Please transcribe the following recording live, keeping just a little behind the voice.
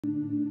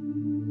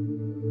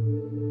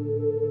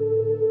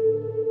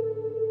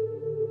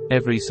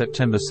Every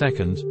September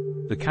 2nd,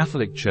 the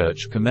Catholic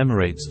Church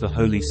commemorates the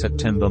Holy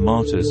September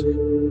Martyrs,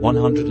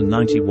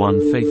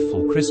 191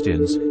 faithful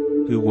Christians,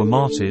 who were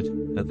martyred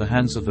at the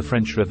hands of the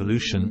French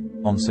Revolution,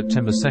 on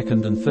September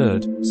 2nd and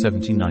 3rd,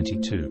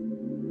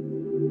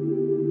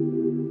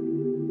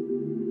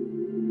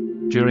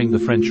 1792. During the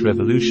French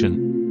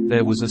Revolution,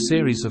 there was a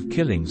series of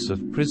killings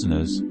of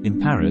prisoners in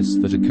Paris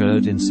that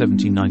occurred in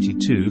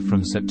 1792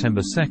 from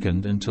September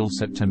 2nd until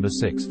September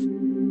 6th.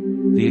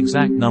 The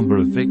exact number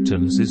of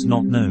victims is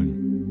not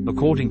known.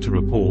 According to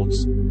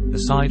reports,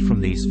 aside from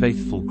these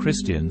faithful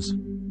Christians,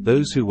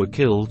 those who were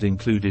killed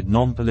included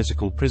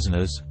non-political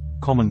prisoners,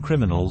 common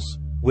criminals,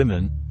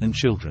 women, and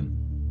children.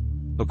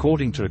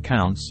 According to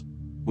accounts,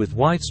 with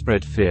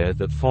widespread fear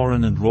that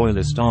foreign and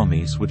royalist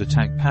armies would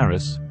attack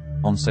Paris,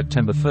 on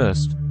September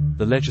 1st,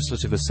 the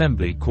Legislative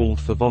Assembly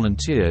called for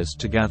volunteers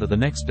to gather the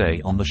next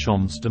day on the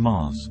Champs de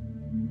Mars.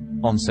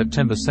 On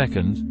September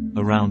 2nd,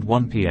 around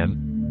 1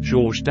 p.m.,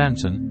 Georges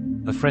Danton,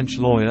 a French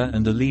lawyer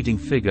and a leading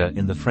figure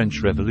in the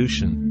French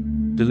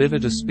Revolution,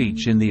 delivered a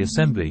speech in the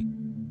Assembly.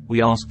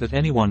 "We ask that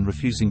anyone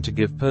refusing to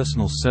give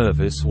personal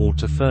service or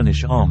to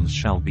furnish arms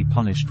shall be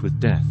punished with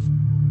death.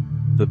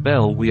 The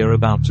bell we are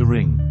about to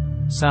ring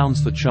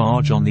sounds the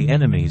charge on the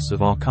enemies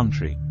of our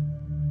country."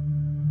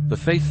 The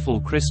faithful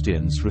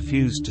Christians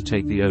refused to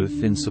take the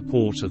oath in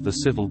support of the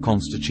civil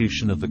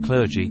constitution of the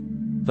clergy.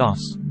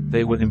 Thus,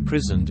 they were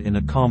imprisoned in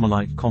a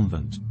Carmelite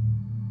convent.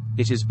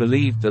 It is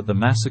believed that the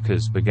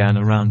massacres began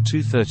around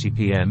 2:30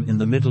 p.m. in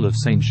the middle of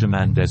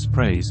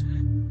Saint-Germain-des-Prés,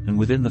 and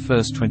within the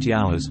first 20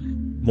 hours,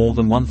 more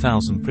than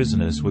 1,000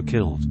 prisoners were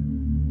killed.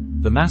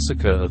 The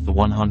massacre of the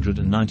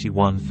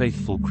 191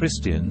 faithful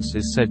Christians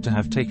is said to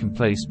have taken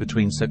place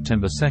between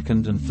September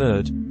 2nd and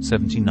 3rd,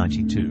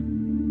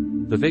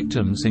 1792. The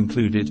victims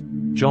included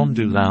John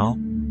du Lau,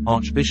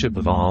 Archbishop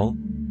of Arles,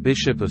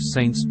 Bishop of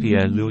Saints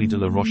Pierre-Louis de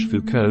la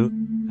Rochefoucauld,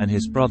 and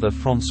his brother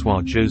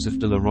François-Joseph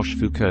de la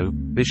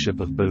Rochefoucauld, Bishop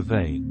of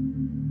Beauvais.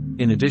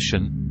 In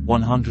addition,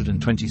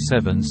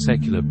 127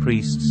 secular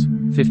priests,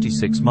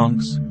 56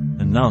 monks,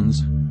 and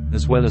nuns,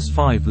 as well as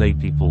 5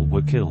 laypeople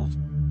were killed.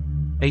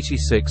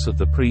 86 of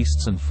the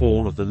priests and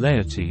 4 of the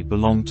laity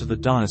belonged to the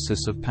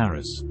Diocese of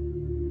Paris.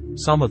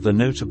 Some of the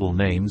notable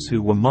names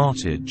who were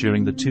martyred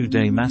during the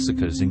 2-day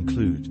massacres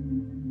include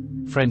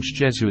French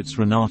Jesuits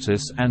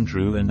Renatus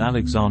Andrew and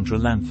Alexandre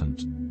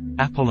L'Enfant,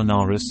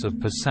 Apollinaris of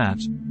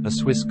Passat, a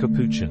Swiss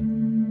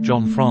Capuchin,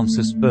 John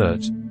Francis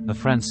Burt, a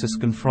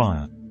Franciscan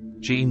friar,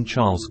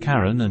 Jean-Charles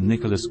Caron and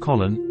Nicolas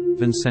Collin,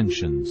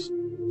 Vincentians,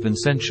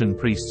 Vincentian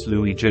priests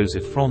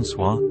Louis-Joseph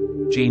François,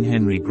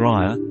 Jean-Henri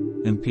Grier,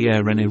 and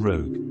Pierre-René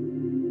Rogue.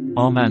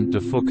 Armand de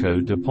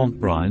Foucauld de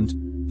Pontbriand,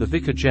 the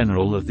Vicar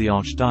General of the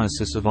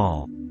Archdiocese of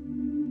Arles.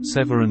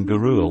 Séverin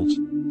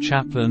Guéroult,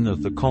 chaplain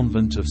of the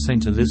Convent of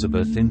St.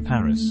 Elizabeth in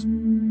Paris.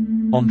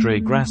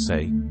 André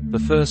Grasset, the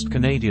first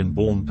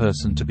Canadian-born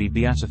person to be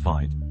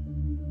beatified.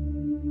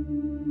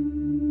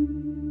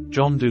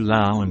 John du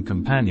Lau and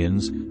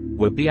companions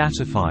were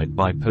beatified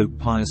by Pope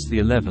Pius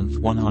XI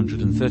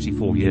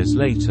 134 years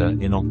later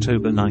in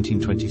October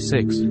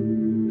 1926,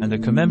 and are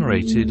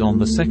commemorated on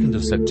the 2nd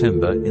of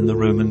September in the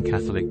Roman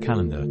Catholic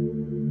calendar.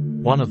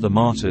 One of the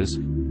martyrs,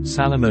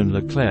 Salomon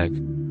Leclerc,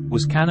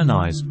 was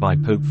canonized by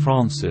Pope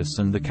Francis,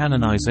 and the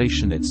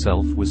canonization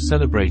itself was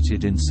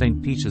celebrated in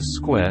St. Peter's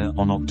Square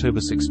on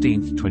October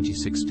 16,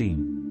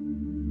 2016.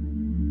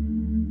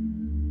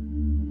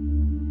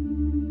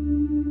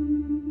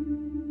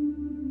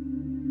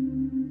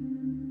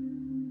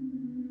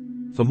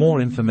 For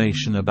more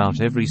information about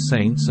every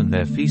saints and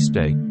their feast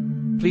day,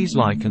 please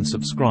like and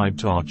subscribe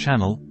to our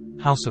channel,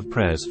 House of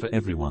Prayers for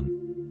Everyone.